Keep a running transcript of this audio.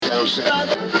I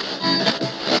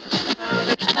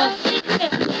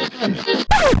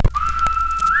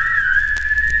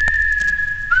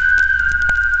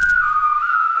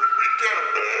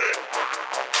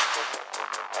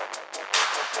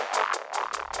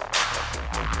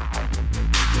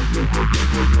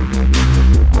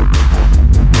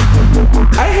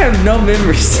have no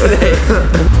memories today.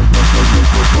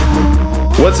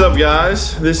 What's up,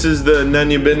 guys? This is the None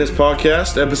of Your Business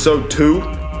podcast, episode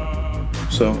 2.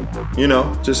 So,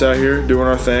 just out here doing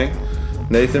our thing.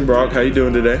 Nathan, Brock, how you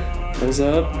doing today? What's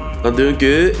up? I'm doing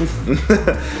good.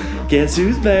 Guess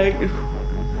who's back?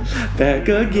 Back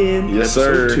again. Yes,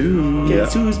 Episode sir. 2.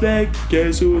 Guess who's back?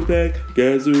 Guess who's back?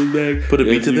 Guess who's back? Put a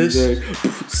beat Guess to who's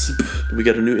this. back? We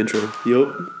got a new intro.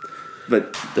 Yup.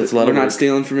 But That's a lot we're of not work.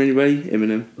 stealing from anybody.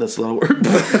 Eminem. That's a lot of work.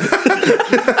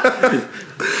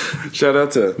 Shout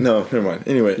out to... No, never mind.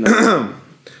 Anyway.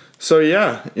 So,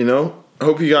 yeah, I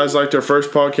hope you guys liked our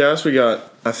first podcast. We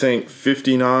got, I think,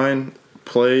 59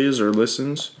 plays or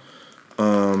listens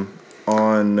on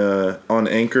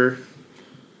Anchor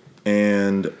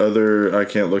and other... I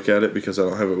can't look at it because I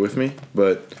don't have it with me,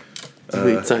 but...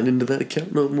 We ain't signed into that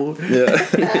account no more.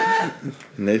 Yeah.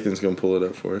 Nathan's going to pull it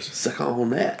up for us. Suck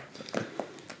on that.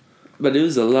 But it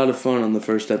was a lot of fun on the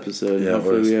first episode. Yeah, it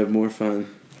Hopefully was. we have more fun.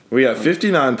 We got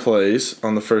 59 plays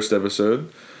on the first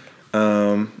episode.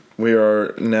 We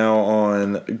are now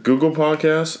on Google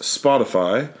Podcasts,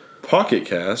 Spotify, Pocket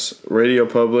Casts, Radio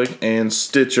Public, and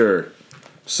Stitcher.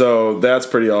 So that's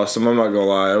pretty awesome. I'm not going to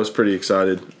lie. I was pretty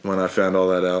excited when I found all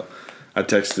that out. I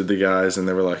texted the guys and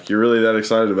they were like, "You're really that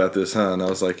excited about this, huh?" And I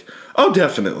was like, "Oh,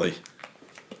 definitely."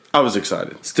 I was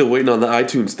excited. Still waiting on the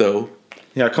iTunes though.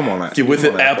 Yeah, come on, Apple. Get with Come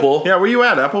it, on, Apple. Yeah, where you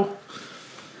at, Apple?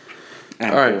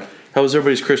 Apple. All right. How was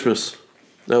everybody's Christmas?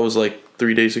 That was like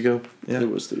 3 days ago. Yeah. It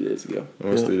was 3 days ago. It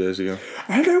was Yeah. 3 days ago.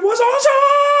 And it was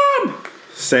awesome!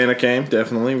 Santa came,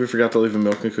 definitely. We forgot to leave him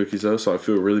milk and cookies, though, so I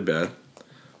feel really bad.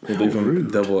 We'll How leave him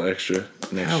rude. double extra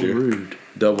next How year. rude.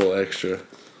 Double extra.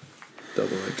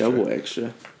 Double extra. Double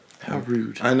extra. How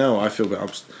rude. I know, I feel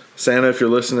bad. Santa, if you're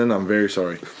listening, I'm very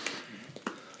sorry.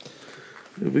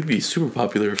 We'd be super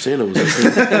popular if Santa was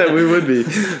listening. We would be.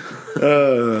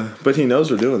 But he knows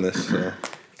we're doing this, so.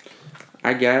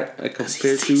 I got a couple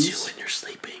pair of shoes. when you're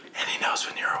sleeping. And he knows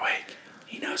when you're awake.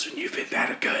 He knows when you've been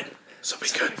bad or good. So be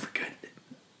good. For good.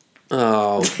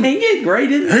 Oh. Hang it,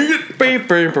 Graydon.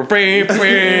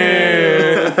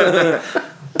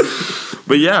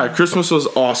 But yeah, Christmas was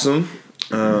awesome.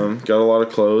 Got a lot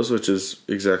of clothes, which is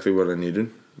exactly what I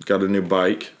needed. Got a new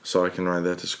bike, so I can ride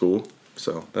that to school.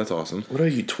 So that's awesome. What are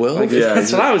you, 12? Yeah,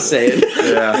 That's what I was saying.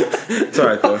 Yeah, it's all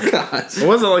right though. It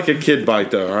wasn't like a kid bike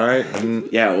though, all right?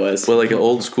 Yeah, it was. Well, like an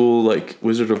old school, like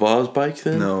Wizard of Oz bike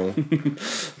then? No.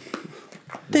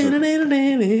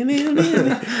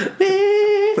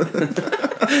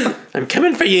 I'm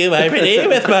coming for you, Irony,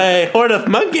 with my horde of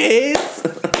monkeys.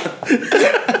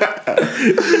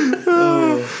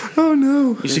 Oh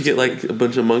no. You should get like a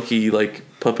bunch of monkey like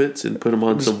puppets and put them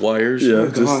on some wires. Yeah,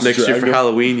 just Next year drag for them.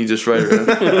 Halloween, you just ride around.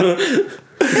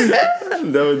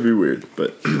 That would be weird,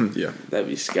 but yeah, That'd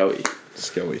be scowy.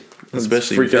 skelly.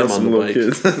 Especially Freak with out them on some the little bike.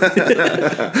 kids.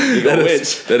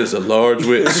 That is a large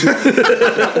witch.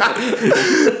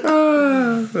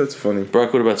 That's funny.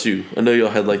 Brock, what about you? I know y'all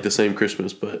had like the same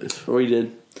Christmas, but We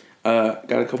did.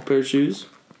 Got a couple pair of shoes,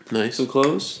 nice. some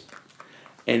clothes,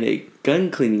 and a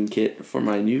gun cleaning kit for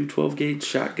my new 12-gauge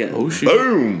shotgun. Oh shoot!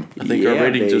 Boom. I think our Yeah,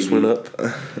 rating just baby. went up.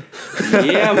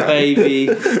 Yeah, baby.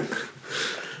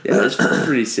 Yeah, that's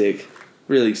pretty sick.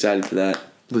 Really excited for that.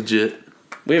 Legit.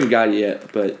 We haven't got it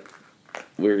yet, but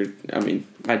my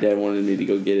dad wanted me to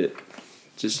go get it.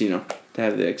 Just, to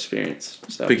have the experience.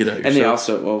 So. Pick it out And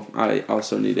yourself. I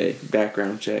also need a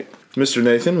background check. Mr.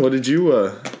 Nathan, what did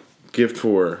you gift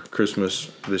for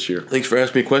Christmas this year? Thanks for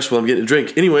asking me a question while I'm getting a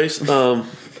drink. Anyways, I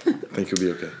think you'll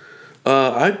be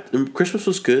okay. Christmas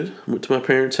was good. I went to my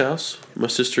parents' house. My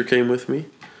sister came with me.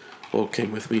 Well,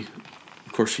 came with me.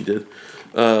 Of course she did.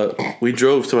 We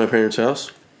drove to my parents'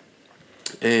 house,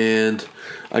 and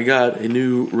I got a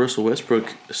new Russell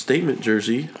Westbrook statement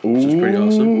jersey, which is pretty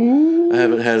awesome. I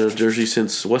haven't had a jersey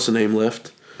since what's the name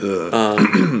left. We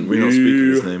don't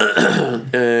speak his name.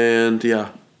 And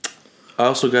yeah, I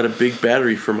also got a big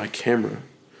battery for my camera.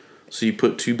 So you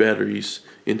put 2 batteries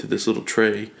into this little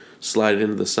tray, slide it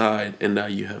into the side, and now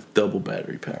you have double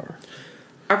battery power.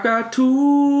 I've got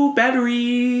 2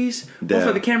 batteries. Dab. One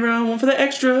for the camera, one for the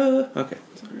extra. Okay.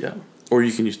 Sorry. Yeah. Or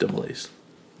you can use double A's.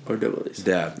 Or double A's.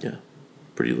 Dab. Yeah.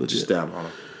 Pretty legit. Just dab on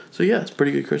him. So yeah, it's a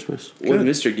pretty good Christmas. What did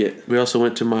Mr. get? We also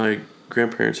went to my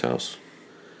grandparents' house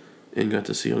and got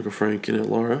to see Uncle Frank and Aunt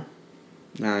Laura.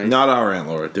 Nice. Not our Aunt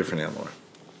Laura, different Aunt Laura.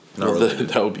 Not Well, related.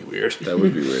 that would be weird. That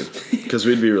would be weird. Because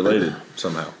we'd be related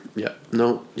somehow. Yeah.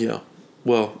 No. Yeah.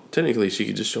 Well, technically, she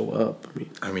could just show up.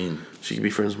 I mean, she could be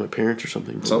friends with my parents or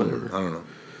something. But something. whatever. I don't know.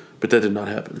 But that did not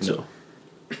happen. So.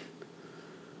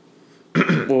 What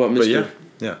about Mr.? But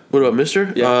yeah. What about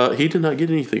Mister? Yeah. He did not get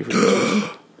anything from Christmas.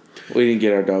 We didn't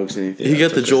get our dogs anything. He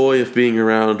got the joy of being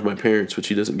around my parents, which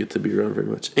he doesn't get to be around very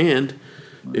much. And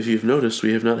if you've noticed,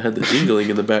 we have not had the jingling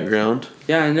in the background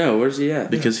Yeah, I know. Where's he at?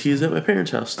 because he is at my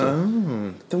parents' house still.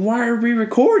 Oh. Then why are we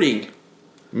recording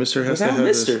Mr. has to without have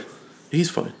Mister? his- He's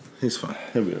fine. He's fine.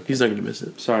 He'll be okay. He's not going to miss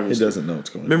it. Sorry, He Mister. doesn't know what's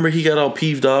going on. Remember, he got all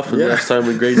peeved off Yeah. last time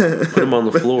when Graydon put him on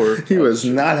the floor. He was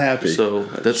not happy. So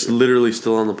that's literally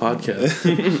still on the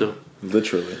podcast. So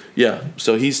Literally. yeah,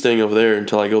 so he's staying over there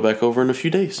until I go back over in a few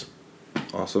days.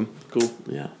 Awesome. Cool.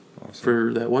 Yeah, Awesome.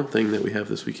 for that one thing that we have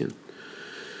this weekend.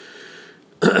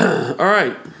 All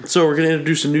right, so we're going to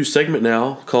introduce a new segment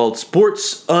now called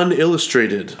Sports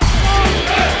Unillustrated.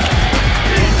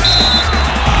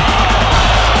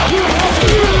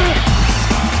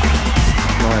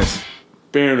 Nice.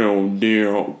 Down.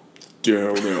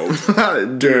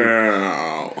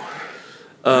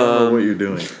 I don't know what you're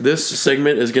doing. This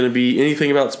segment is going to be anything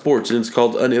about sports, and it's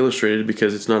called Unillustrated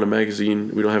because it's not a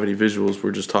magazine. We don't have any visuals.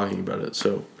 We're just talking about it.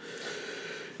 So,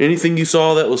 anything you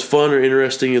saw that was fun or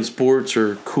interesting in sports,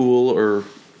 or cool, or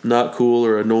not cool,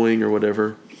 or annoying, or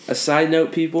whatever. A side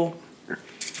note, people.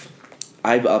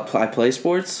 I play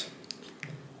sports,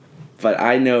 but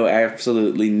I know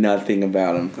absolutely nothing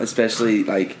about them, especially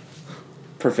like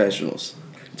professionals.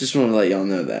 Just want to let y'all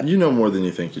know that. You know more than you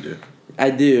think you do.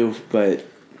 I do, but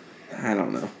I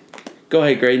don't know. Go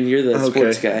ahead, Graydon. You're the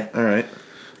sports guy. All right.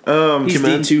 He's Come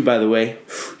on. D2, by the way.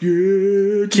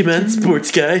 Yeah, come on, sports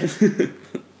guy.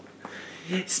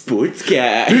 Sports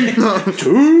guy.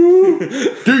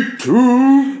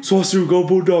 D2. Swasu, go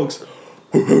Bulldogs.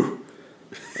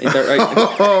 Ain't that right?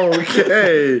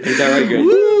 Okay. Ain't that right, Graydon?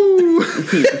 Woo.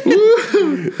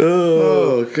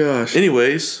 Oh gosh.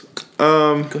 Anyways,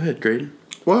 go ahead, Graydon.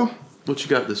 Well, What you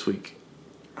got this week?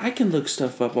 I can look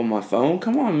stuff up on my phone.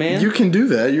 Come on, man. you can do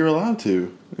that. You're allowed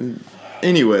to.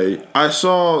 Anyway, I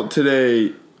saw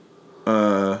today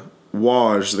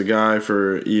Waj, the guy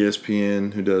for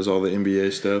ESPN who does all the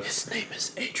NBA stuff. His name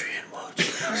is Adrian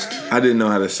Wojnarowski. I didn't know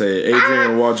how to say it.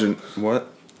 Adrian Wojnarowski.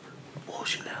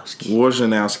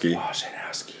 Wojnarowski.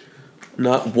 Wojnarowski.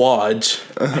 Not Woj.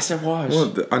 I said Woj.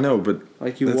 Well, I know, but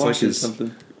Like you that's watching his-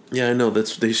 something. Yeah, I know.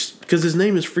 That's because his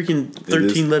name is freaking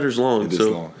 13 letters long. It is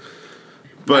So long.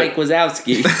 But Mike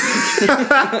Wazowski.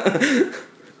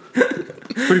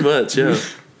 pretty much, yeah.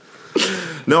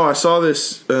 no, I saw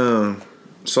this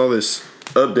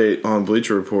update on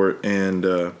Bleacher Report, and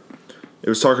it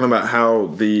was talking about how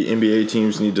the NBA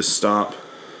teams need to stop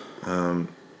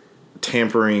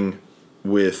tampering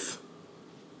with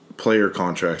player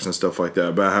contracts and stuff like that.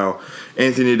 About how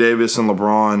Anthony Davis and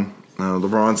LeBron.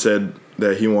 LeBron said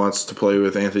that he wants to play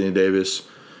with Anthony Davis,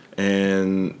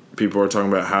 and people are talking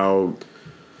about how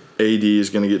AD is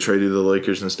going to get traded to the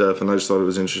Lakers and stuff. And I just thought it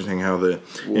was interesting how the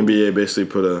NBA basically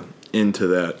put a end to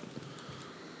that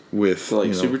with For,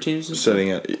 like, super teams and setting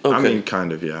it. I Okay. mean,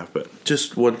 kind of, yeah, but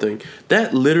Just one thing.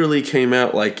 That literally came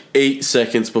out like 8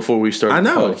 seconds before we started I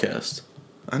know. the podcast.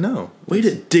 I know. Way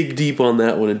to dig deep on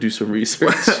that one and do some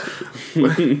research.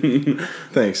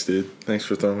 Thanks, dude. Thanks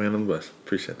for throwing me under the bus.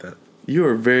 Appreciate that. You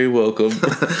are very welcome.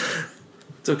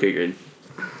 It's okay, Graydon.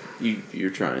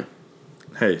 You're trying.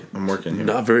 Hey, I'm working here.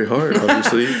 Not very hard,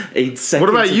 obviously. 8 seconds. What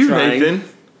about of you, trying. Nathan?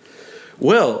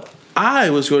 Well, I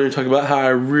was going to talk about how I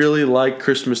really like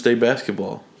Christmas Day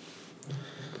basketball.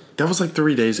 That was like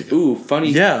 3 days ago. Ooh, funny.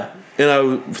 Yeah, and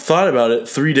I thought about it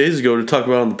 3 days ago to talk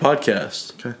about it on the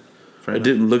podcast. Okay. I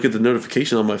didn't look at the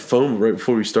notification on my phone right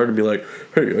before we started and be like,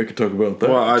 hey, I could talk about that.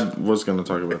 Well, I was going to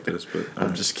talk about this, but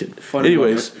I'm just kidding. Funny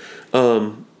Anyways,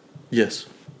 yes.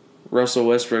 Russell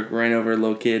Westbrook ran over a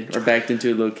little kid, or backed into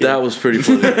a little kid. That was pretty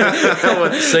funny.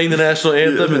 Sang the national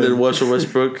anthem and then Russell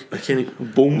Westbrook. I can't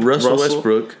even. Boom. Russell Russell?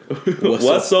 Westbrook.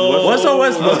 Russell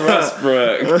Westbrook.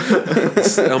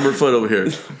 Westbrook. Elmer Fudd over here.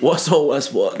 Russell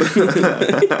Westbrook.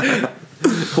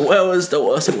 Where is the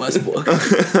Russell Westbrook?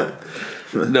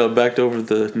 No, backed over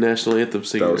the national anthem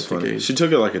singing. that was at the funny. game. She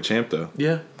took it like a champ, though.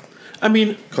 Yeah. I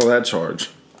mean, Call that charge.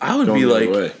 I would Going be the other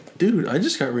like, way. dude, I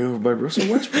just got ran over by Russell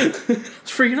Westbrook.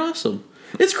 It's freaking awesome.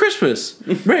 It's Christmas.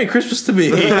 Merry Christmas to me.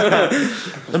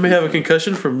 I may have a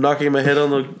concussion from knocking my head on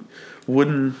the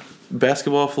wooden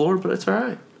basketball floor, but it's all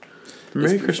right. Merry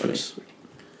pretty Christmas.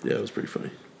 Yeah, it was pretty funny.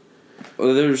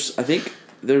 Well, I think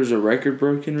there was a record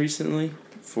broken recently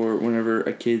for whenever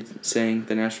a kid sang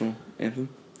the national anthem.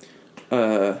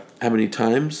 How many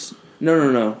times?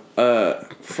 No.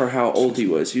 For how old he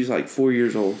was. He was like 4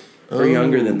 years old. Or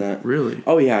younger than that. Really?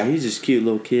 Oh, yeah. He's just a cute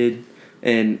little kid.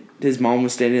 And his mom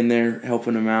was standing there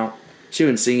helping him out. She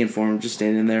wasn't singing for him, just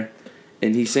standing there.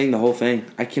 And he sang the whole thing.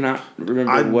 I cannot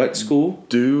remember what school.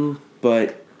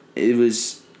 But it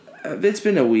was... it's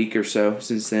been a week or so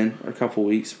since then. Or a couple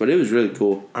weeks. But it was really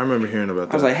cool. I remember hearing about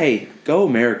that. I was like, hey, go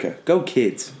America. Go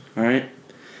kids. All right?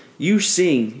 You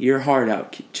sing your heart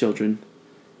out, children.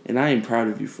 And I am proud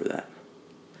of you for that.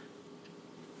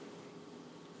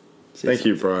 Thank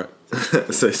you, Brock.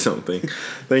 Say something.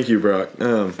 Thank you, Brock. I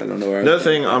don't know where. Another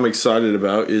thing I'm excited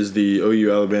about is the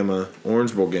OU Alabama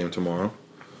Orange Bowl game tomorrow.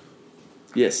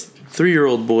 Yes.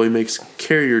 3-year-old boy makes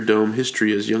Carrier Dome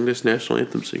history as youngest national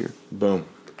anthem singer. Boom.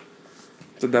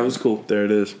 So that was cool. There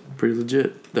it is. Pretty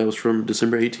legit. That was from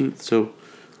December 18th, so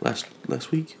last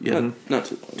week? Yeah. Not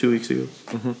too long. 2 weeks ago.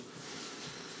 Mm-hmm.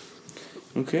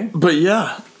 Okay. But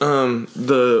yeah,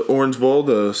 the Orange Bowl,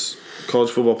 the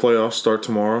college football playoffs start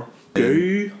tomorrow.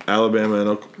 Okay. Alabama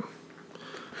and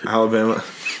Alabama.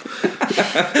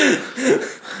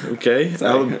 Okay.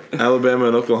 Alabama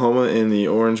and Oklahoma in the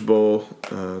Orange Bowl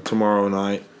tomorrow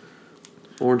night.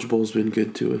 Orange Bowl's been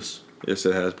good to us. Yes,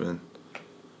 it has been.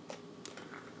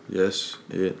 Yes,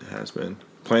 it has been.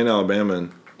 Playing Alabama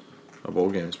in a bowl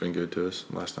game has been good to us.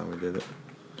 Last time we did it.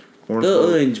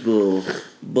 Orange Bowl.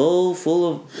 Bowl full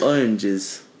of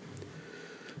oranges.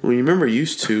 Well, you remember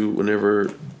used to,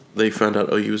 whenever they found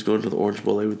out OU was going to the Orange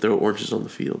Bowl, they would throw oranges on the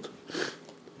field.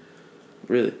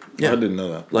 Really? Yeah. I didn't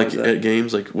know that. Like at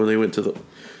games, like when they went to the...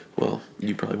 Well,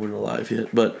 you probably weren't alive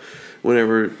yet, but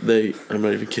whenever they... I'm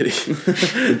not even kidding.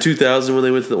 In 2000, when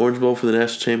they went to the Orange Bowl for the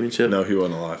national championship... No, he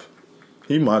wasn't alive.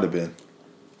 He might have been.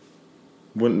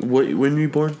 When were you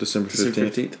born? December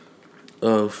 15th.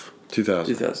 Of...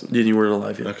 2000. Then you weren't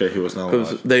alive yet. Okay, he was not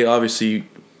alive. They obviously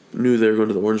knew they were going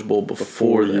to the Orange Bowl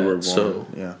before that. You were born. So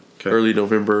yeah. Okay. Early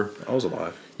November. I was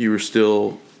alive. You were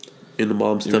still in the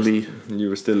mom's tummy. You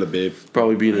were still a babe.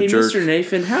 Probably being a jerk. Mr.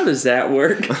 Nathan, how does that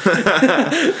work?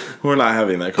 We're not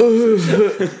having that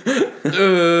conversation.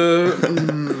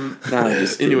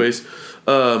 Anyways,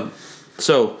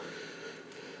 so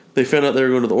they found out they were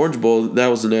going to the Orange Bowl. That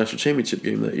was the national championship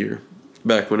game that year.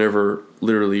 Back whenever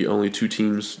literally only 2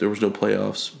 teams, there was no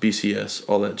playoffs, BCS,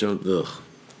 all that junk. Ugh.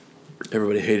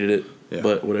 Everybody hated it, yeah.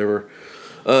 But whatever.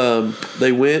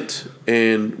 They went,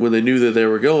 and when they knew that they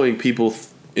were going, people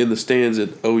in the stands at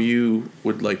OU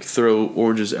would like throw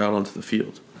oranges out onto the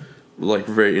field, like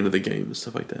very into the game and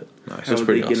stuff like that. Nice. How would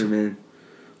they get them in?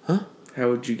 Huh?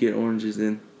 How would you get oranges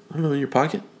in? I don't know, in your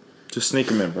pocket? Just sneak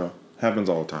them in, bro. Happens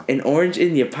all the time. An orange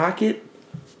in your pocket?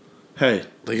 Hey.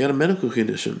 They got a medical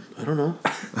condition. I don't know.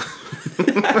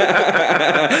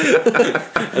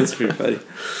 That's pretty funny.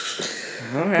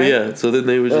 All right. But yeah, so then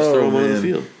they would just throw them on the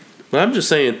field. But I'm just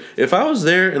saying, if I was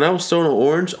there and I was throwing an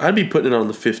orange, I'd be putting it on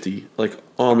the 50, like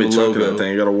on the logo. That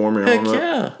thing. You gotta warm your arm up.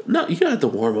 Yeah. No, you gotta have to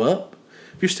warm up.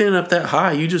 If you're standing up that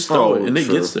high, you just throw it and it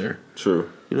gets there. True.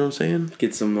 You know what I'm saying?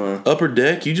 Get some upper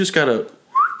deck. You just gotta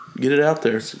get it out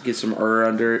there. Get some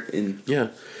under it and yeah.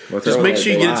 Just make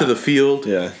sure you get it to the field.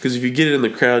 Yeah. Because if you get it in the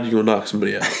crowd, you're gonna knock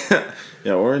somebody out.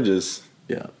 Yeah, oranges.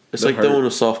 Yeah. It's like throwing a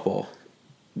softball,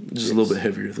 just a little bit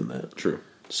heavier than that. True.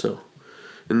 So,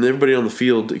 and everybody on the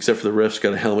field except for the ref's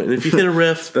got a helmet. And if you hit a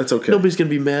ref, that's okay. Nobody's gonna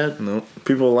be mad. No,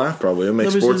 people will laugh probably. It'll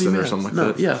make Sports Center or something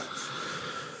like that. Yeah.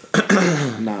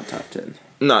 Not top 10.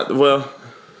 Not well.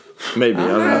 Maybe I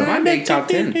don't know. I make top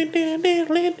 10.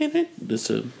 This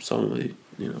a song,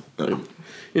 you know.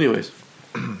 Anyways,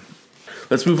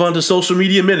 let's move on to social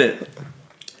media minute.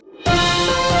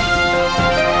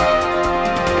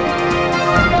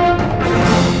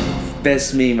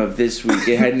 Best meme of this week.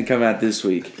 It hadn't come out this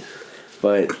week,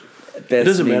 but best it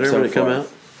doesn't meme matter so when it come far. out.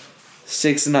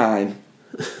 6ix9ine,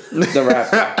 the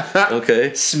rapper,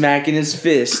 okay, smacking his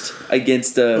fist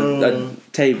against a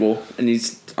table, and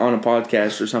he's on a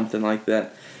podcast or something like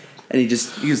that, and he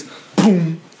goes,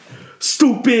 boom,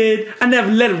 stupid! I never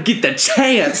let him get the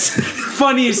chance.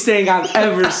 Funniest thing I've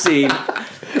ever seen.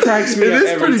 Cracks me up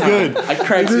every time. Good. It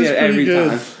cracks me up every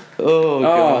time. Oh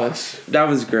gosh, that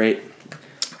was great.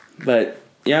 But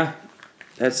yeah,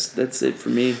 that's it for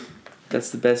me.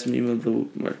 That's the best meme of the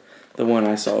one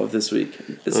I saw of this week.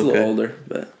 It's a little older,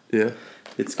 but yeah,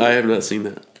 it's good. I have not seen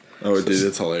that. Oh, dude,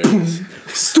 it's hilarious.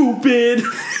 Stupid.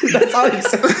 That's all he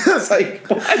said. It's like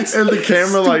what? And the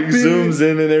camera like zooms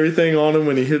in and everything on him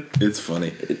when he hit. It's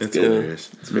funny. It's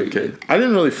hilarious. It's very good. I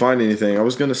didn't really find anything. I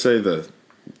was gonna say the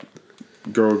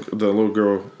little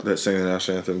girl that sang the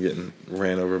national anthem getting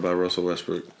ran over by Russell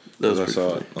Westbrook. That was I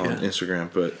saw funny. it on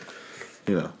Instagram, but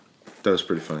that was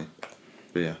pretty funny.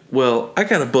 But yeah. Well, I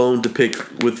got a bone to pick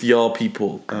with y'all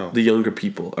people, the younger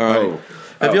people. All right.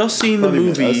 Have y'all seen the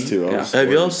movie?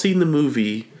 Have y'all seen the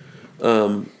movie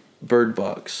Bird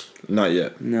Box? Not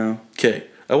yet. No. Okay.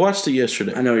 I watched it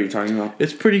yesterday. I know what you're talking about.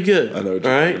 It's pretty good. I know what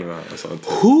you're talking about. I saw it too.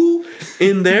 Who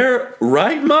in their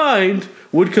right mind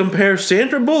would compare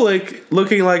Sandra Bullock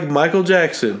looking like Michael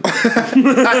Jackson?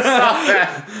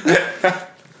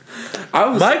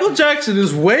 Michael Jackson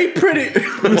is way pretty.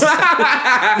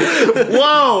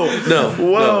 Whoa!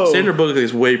 No. Sandra Bullock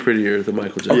is way prettier than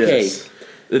Michael Jackson. Okay. Yes.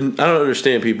 And I don't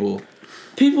understand people.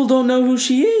 People don't know who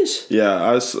she is.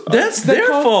 Yeah, That's their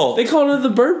fault. They called her the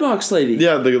Bird Box lady.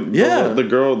 Yeah, the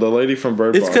girl, the lady from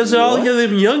Bird Box. It's because all of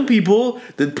them young people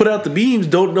that put out the beams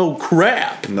don't know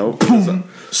crap. Nope.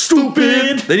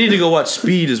 Stupid. They need to go watch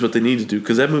Speed is what they need to do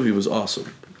because that movie was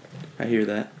awesome. I hear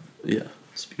that. Yeah.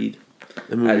 Speed.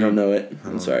 That movie, I don't know it.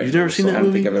 I'm sorry. You've never seen that movie? I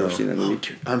don't think I've ever seen that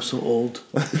movie. I'm so old.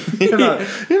 You're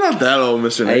not that old,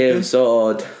 Mr. I Nathan. am so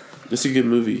old. It's a good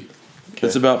movie. Okay.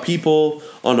 It's about people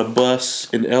on a bus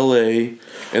in L.A.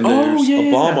 and there's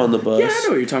a bomb on the bus. Yeah, I know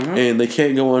what you're talking about. And they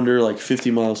can't go under like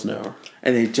 50 miles an hour.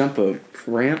 And they jump a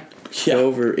ramp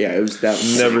over. Yeah, it was that.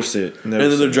 Never see it. And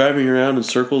then they're driving around in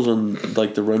circles on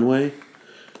like the runway.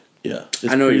 Yeah, it's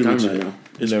I know what you're talking legit. about now.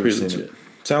 It's Never pretty seen legit. it.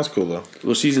 Sounds cool though.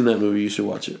 Well, she's in that movie. You should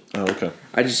watch it. Oh, okay.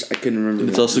 I couldn't remember. And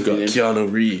it's the also got name.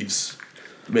 Keanu Reeves.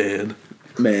 Man,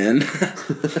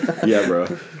 Yeah, bro.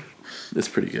 it's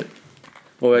pretty good.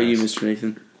 What about you, Mr.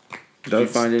 Nathan? Did you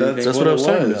find anything? That's what I was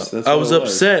talking about. I was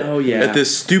upset at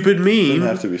this stupid It meme didn't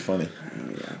have to be funny.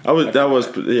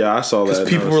 I saw that. because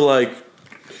people were like,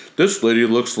 "This lady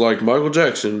looks like Michael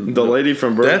Jackson." The lady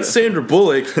from Bird. That's Sandra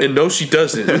Bullock, and no, she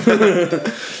doesn't.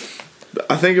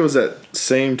 I think it was that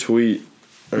same tweet.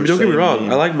 I mean, don't get me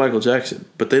wrong. I like Michael Jackson,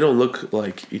 but they don't look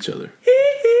like each other.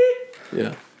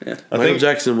 Yeah. Michael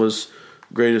Jackson was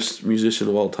greatest musician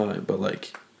of all time, but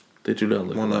like they do not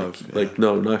look alike. Like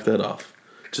no, knock that off.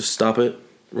 Just stop it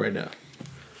right now.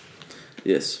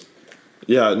 Yes.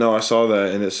 Yeah, no, I saw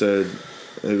that, and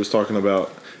it was talking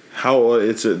about how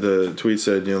the tweet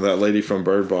said, that lady from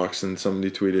Bird Box, and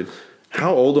somebody tweeted,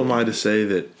 "How old am I to say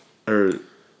that, or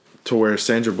to where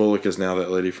Sandra Bullock is now that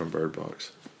lady from Bird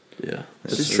Box?" Yeah,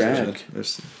 it's just tragic.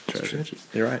 It's tragic.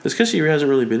 You're right. It's because she hasn't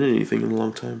really been in anything in a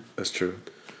long time. That's true.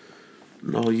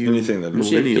 And all you Anything that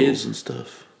millennials and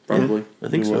stuff. Probably. I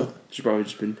think so. She's probably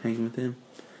just been hanging with him,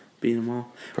 beating them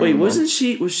all. Probably Wait, was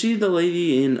she the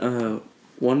lady in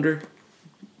Wonder?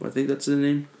 I think that's the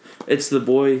name. It's the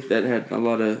boy that had a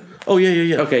lot of. Oh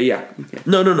yeah. Okay, yeah. Okay.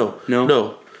 No.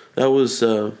 That was.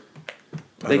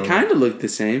 They kind of look the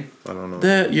same. I don't know.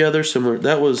 They're similar.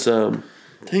 That was. Dang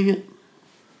it.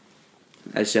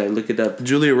 Actually, I look it up.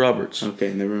 Julia Roberts.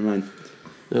 Okay, never mind.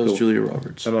 That was Julia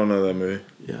Roberts. I don't know that movie.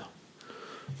 Yeah.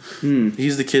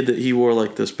 He's the kid that he wore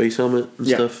like the space helmet and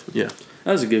stuff. Yeah.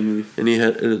 That was a good movie. And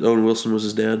Owen Wilson was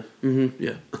his dad. Mm-hmm.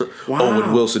 Yeah. Wow.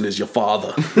 Owen Wilson is your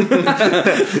father.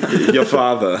 Your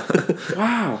father.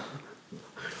 Wow.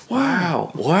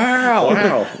 Wow. Wow.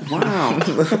 Wow.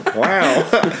 Wow.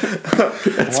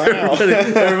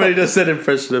 Everybody does that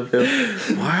impression of him.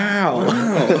 Wow.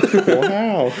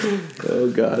 Wow.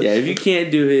 Oh God. Yeah, if you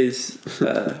can't do his,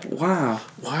 wow.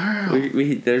 Wow.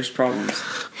 There's problems.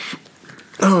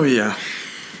 Oh yeah.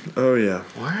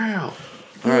 Wow.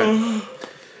 All right.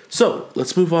 So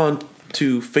let's move on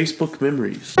to Facebook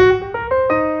memories.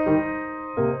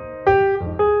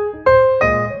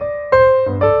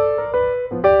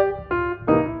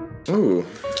 Ooh.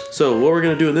 So what we're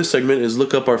gonna do in this segment is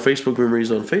look up our Facebook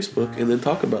memories on Facebook and then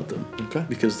talk about them. Okay.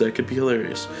 Because that could be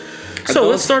hilarious. So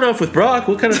let's start off with Brock.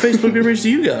 What kind of Facebook memories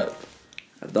do you got?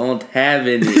 I don't have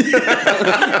any.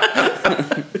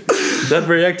 Not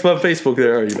very active on Facebook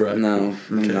there, are you, Brock? No,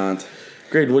 I'm not.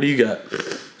 Great. What do you got?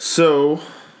 So,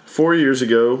 4 years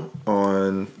ago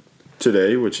on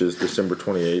today, which is December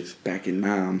 28th. Back in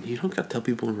mom. You don't got to tell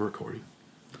people when we're recording.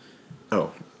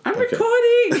 Oh. I'm okay.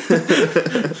 recording.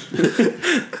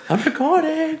 I'm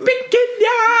recording.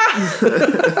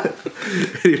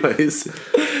 Anyways.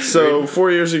 So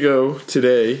 4 years ago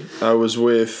today, I was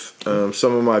with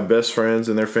some of my best friends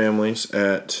and their families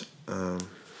at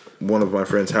one of my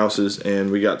friends' houses,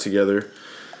 and we got together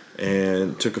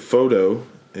and took a photo.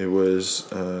 It was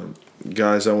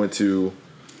guys I went to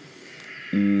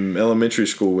elementary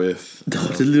school with.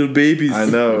 The little babies. I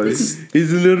know.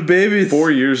 He's a little baby.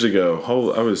 4 years ago.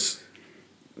 I was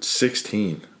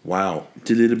 16. Wow.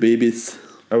 The little babies.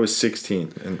 I was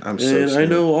 16, and I'm so And I small.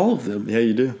 know all of them. Yeah,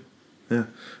 you do. Yeah.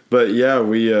 But yeah,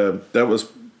 we that was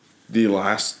the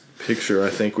last picture I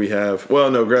think we have.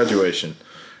 Well, no, graduation.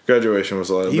 Graduation was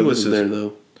a lot of. He wasn't there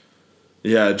though.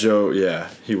 Yeah, Joe. Yeah,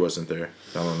 he wasn't there.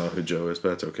 I don't know who Joe is, but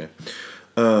that's okay.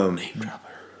 Name dropper.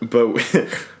 But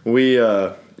we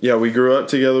grew up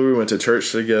together. We went to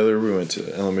church together. We went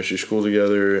to elementary school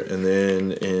together, and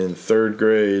then in 3rd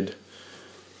grade,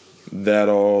 that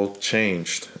all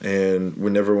changed, and we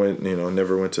never went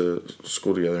to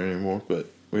school together anymore. But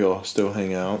we all still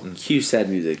hang out. And Cue sad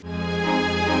music.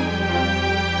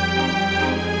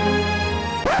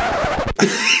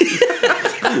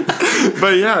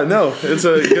 but yeah, no, it's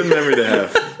a good memory to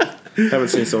have. Haven't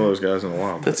seen some of those guys in a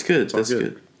while. That's good. It's all That's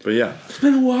good. But yeah, It's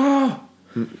been a while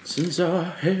since I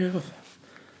have.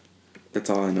 That's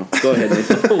all I know. Go ahead,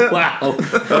 Nathan. Wow.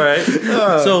 All right.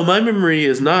 So my memory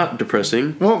is not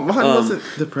depressing. well, mine wasn't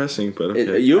depressing, but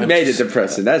okay. You made it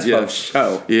depressing. That's Yeah. for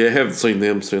show. Yeah, I haven't seen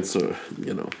them since, I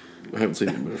haven't seen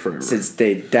them in forever. Since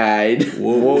they died.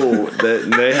 Whoa,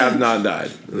 they have not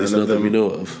died. At least None not of that them. we know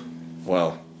of.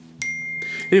 Well,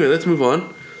 Anyway, let's move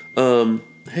on.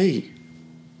 Hey.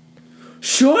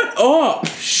 Shut up!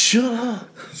 Shut up.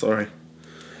 sorry.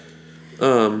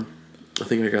 I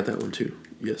think I got that one too.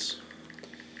 Yes.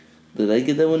 Did I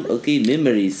get that one? Okay,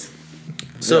 memories.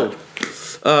 So,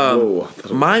 Whoa.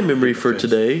 my memory for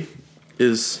today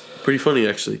is pretty funny,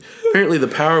 actually. Apparently, the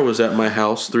power was at my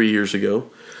house 3 years ago.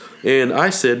 And I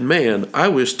said, man, I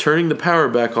wish turning the power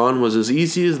back on was as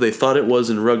easy as they thought it was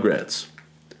in Rugrats.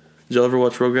 Did y'all ever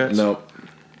watch Rugrats? No.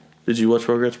 Did you watch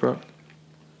Rugrats, bro?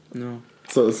 No.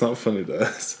 So it's not funny to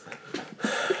us.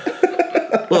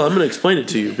 Well, I'm going to explain it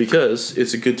to you because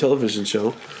it's a good television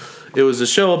show. It was a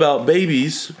show about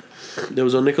babies that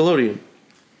was on Nickelodeon.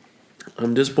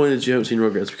 I'm disappointed that you haven't seen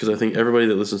Rugrats because I think everybody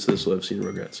that listens to this will have seen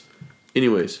Rugrats.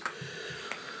 Anyways,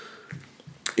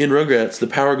 in Rugrats, the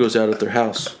power goes out at their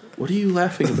house. What are you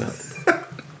laughing about?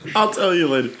 I'll tell you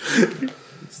later.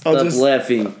 Stop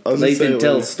laughing. I'll just say Nathan, it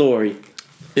tell later. a story.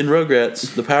 In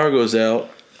Rugrats, the power goes out,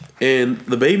 and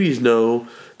the babies know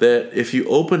that if you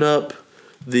open up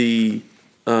the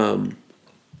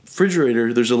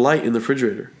refrigerator, there's a light in the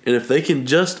refrigerator. And if they can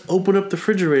just open up the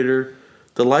refrigerator,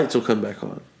 the lights will come back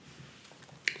on.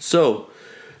 So,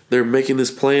 they're making this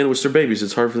plan, which they're babies.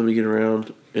 It's hard for them to get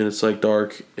around, and it's like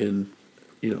dark, and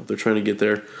they're trying to get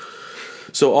there.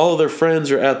 So all of their friends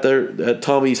are at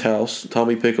Tommy's house.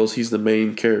 Tommy Pickles, he's the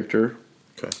main character.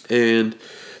 Okay. And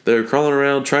they're crawling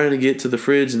around trying to get to the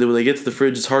fridge, and then when they get to the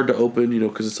fridge, it's hard to open,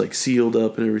 because it's like sealed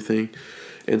up and everything.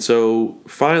 And so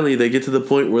finally they get to the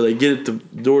point where they get the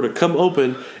door to come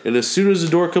open, and as soon as the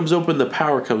door comes open, the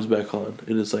power comes back on.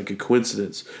 And it's like a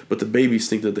coincidence. But the babies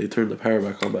think that they turned the power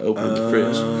back on by opening the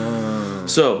fridge.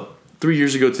 So 3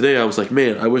 years ago today, I was like,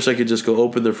 man, I wish I could just go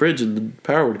open the fridge and the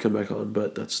power would come back on.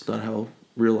 But that's not how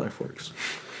real life works.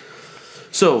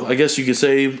 So I guess you could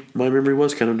say my memory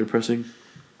was kind of depressing.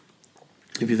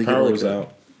 If you think Power it was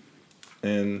out.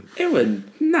 And It would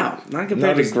not compared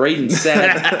Not to as- great and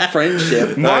sad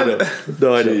friendship. I know.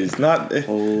 No, I know. Jeez, not. I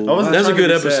wasn't That's a trying to good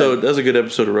be episode. sad. That's a good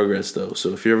episode of Rugrats, though. So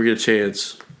if you ever get a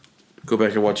chance, go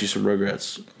back and watch you some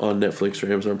Rugrats on Netflix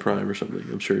or Amazon Prime or something.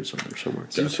 I'm sure it's on there somewhere.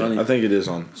 Seems funny. I think it is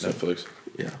on Netflix.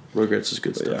 Yeah, Rugrats is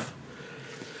good But stuff.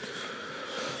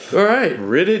 All right.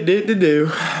 Reddit did to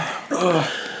do.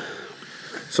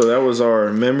 So that was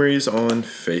our memories on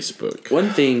Facebook. One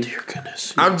thing. Dear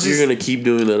goodness, I'm you're just- gonna keep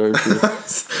doing that, aren't you?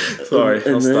 Sorry,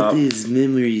 I'll stop. these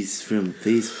memories from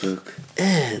Facebook.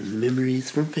 And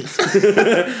memories from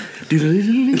Facebook.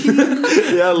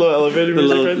 Yeah, a little elevator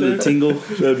music right there. The tingle.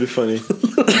 That'd be funny.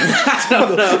 It's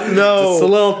a No.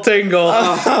 little tingle.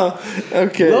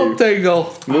 Okay. Little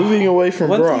tingle. Moving away from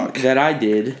One Brock. thing that I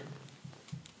did.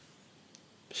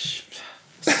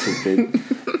 Stupid.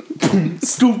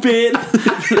 Stupid.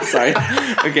 Sorry.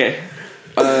 Okay.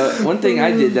 One thing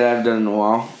I did that I've done in a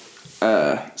while.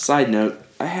 Side note: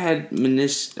 I had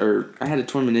a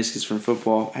torn meniscus from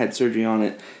football. I had surgery on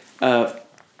it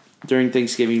during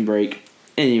Thanksgiving break.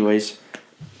 Anyways,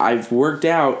 I've worked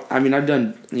out. I mean, I've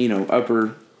done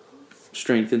upper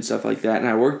strength and stuff like that, and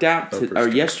I worked out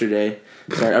yesterday.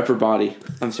 Sorry, upper body.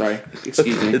 I'm sorry.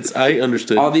 Excuse me. I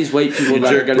understood. All these weight people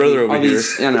that are jerk going brother to over all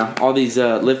these, all these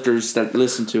lifters that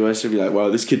listen to us will be like, "Wow,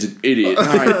 this kid's an idiot." All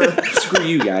right, screw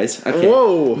you guys. Okay.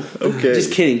 Whoa. Okay.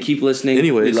 Just kidding. Keep listening.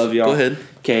 Anyways, we love y'all. go ahead.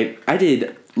 Okay, I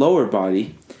did lower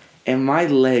body, and my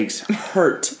legs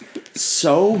hurt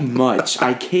so much.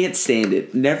 I can't stand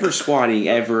it. Never squatting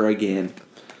ever again.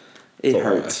 It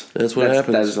hurts. That's what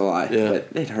happens. That is a lie. Yeah. But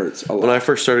it hurts a lot. When I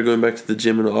first started going back to the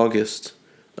gym in August,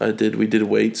 we did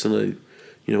weights and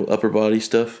upper body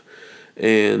stuff,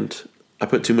 and I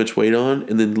put too much weight on,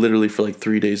 and then literally for like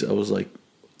 3 days I was like,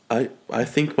 I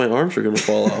think my arms are gonna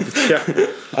fall off. Yeah.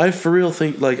 I for real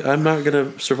think like I'm not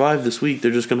gonna survive this week. They're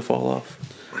just gonna fall off.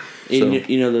 And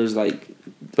those like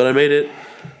But But I made it.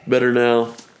 Better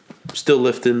now. Still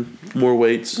lifting. More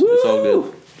weights. Woo! It's all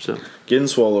good. So Getting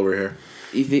swole over here.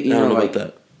 You think I don't know like about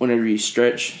that. whenever you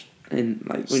stretch and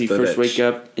like when you first Stretch. wake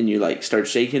up and you like start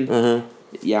shaking? Uh-huh.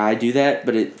 Yeah, I do that,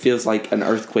 but it feels like an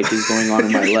earthquake is going on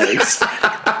in my legs.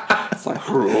 It's like,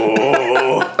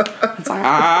 it's like,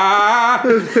 ah.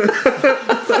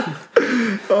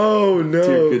 Oh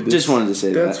no! Just wanted to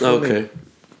say That's that. funny. Okay.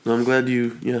 I'm glad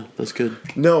you. Yeah, that's good.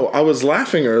 No, I was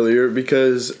laughing earlier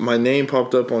because my name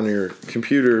popped up on your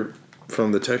computer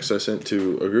from the text I sent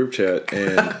to a group chat,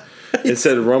 and it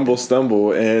said Rumble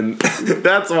Stumble, and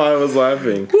that's why I was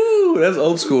laughing. Woo! That's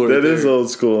old school. That is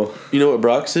old school. You know what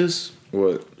Brock's is?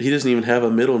 What? He doesn't even have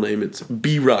a middle name. It's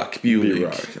B-Rock Buick.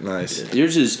 B-Rock. Nice.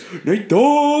 Yours is Nate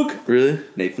Dogg. Really?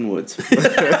 Nathan Woods.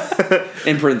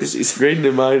 In parentheses. Graydon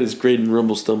and mine is Graydon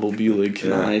Rumble Stumble Buick.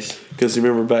 Nice. Because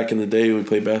remember back in the day when we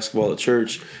played basketball at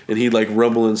church, and he'd like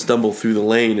rumble and stumble through the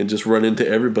lane and just run into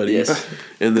everybody, Yes.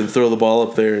 and then throw the ball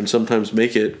up there and sometimes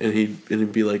make it, and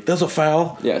he'd be like, "That's a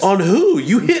foul." Yes. On who?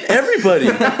 You hit everybody.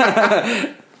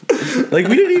 Like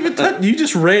we didn't even touch. You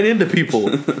just ran into people.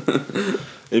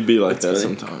 It'd be like that funny.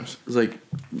 sometimes. It's like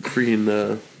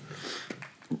freaking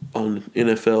on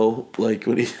NFL, like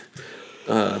when he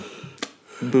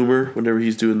Boomer, whenever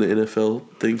he's doing the NFL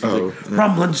things, he's like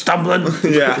rumbling, stumbling.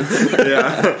 Yeah.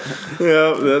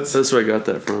 That's That's where I got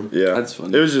that from. yeah. That's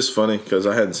funny. It was just funny because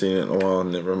I hadn't seen it in a while,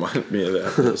 and it reminded me of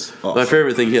that. It was My awesome.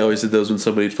 favorite thing he always did those when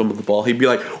somebody fumbled the ball. He'd be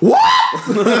like, "What?"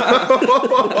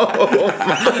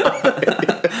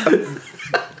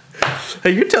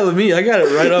 Hey, you're telling me I got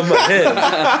it right on my head.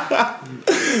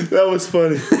 That was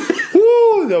funny.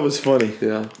 Woo! That was funny.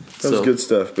 Yeah, That was good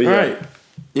stuff. But All yeah. right.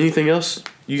 Anything else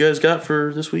you guys got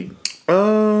for this week?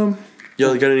 Um.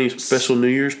 Y'all got any special New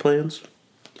Year's plans?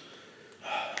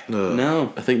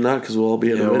 No. I think not, because we'll all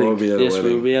be at Yeah, a wedding. we'll be at Yes, a we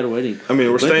wedding. will be at a wedding. I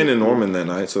mean, we're staying in Norman that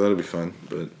night, so that'll be fun.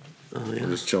 But Oh yeah. we're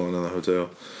just chilling in the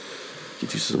hotel.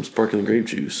 Get you some sparkling grape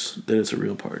juice. Then it's a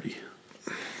real party.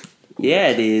 Yeah,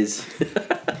 it is.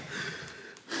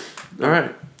 All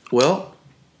right. Well,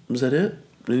 is that it?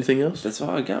 Anything else? That's all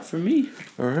I got for me.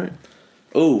 All right.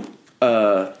 Oh,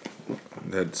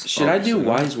 That's should I do opposite.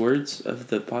 wise words of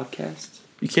the podcast?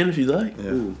 You can if you like. Yeah.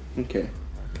 Ooh, okay.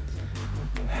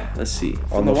 Let's see. On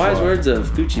From the the wise fly. words of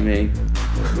Gucci Mane.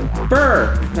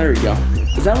 Brr! There we go.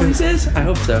 Is that what he says? I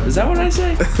hope so. Is that what I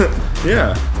say?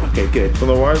 Yeah. Okay, good. From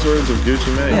the wise words of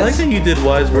Gucci Mane. I like that you did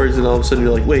wise words and all of a sudden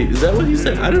you're like, wait, is that what he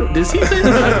said? I don't. Does he say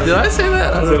that? Did I say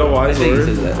that? I Is don't it a know. I wise think he word?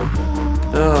 says that.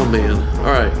 Oh man. All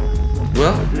right.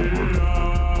 Well,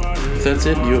 if that's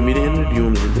it, do you want me to end it? Or do you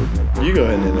want to end it? You go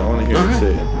ahead and I want to hear All you right.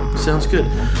 say it. Sounds good.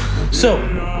 So,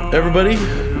 everybody,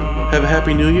 have a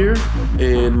happy New Year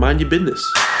and mind your business.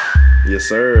 Yes,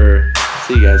 sir.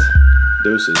 See you guys.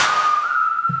 Deuces.